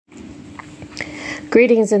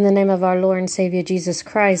Greetings in the name of our Lord and Savior Jesus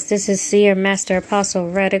Christ. This is Seer, Master Apostle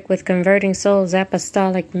Reddick with Converting Souls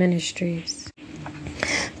Apostolic Ministries.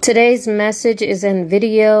 Today's message is in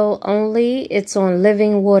video only. It's on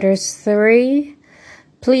Living Waters 3.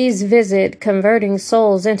 Please visit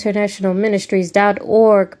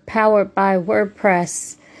convertingsoulsinternationalministries.org, powered by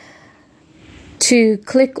WordPress, to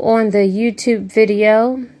click on the YouTube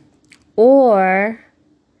video, or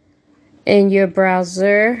in your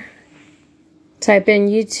browser, type in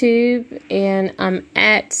YouTube, and I'm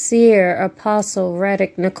at Seer, Apostle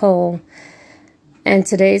Reddick, Nichole, and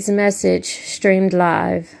today's message streamed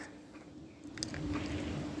live.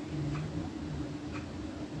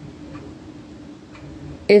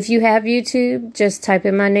 If you have YouTube, just type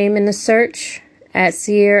in my name in the search at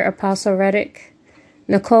Seer, Apostle Reddick,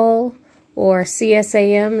 Nichole, or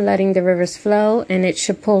CSAM, Letting the Rivers Flow, and it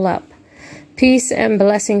should pull up. Peace and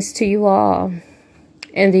blessings to you all,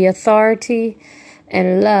 in the authority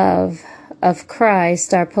and love of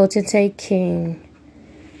Christ, our potentate King.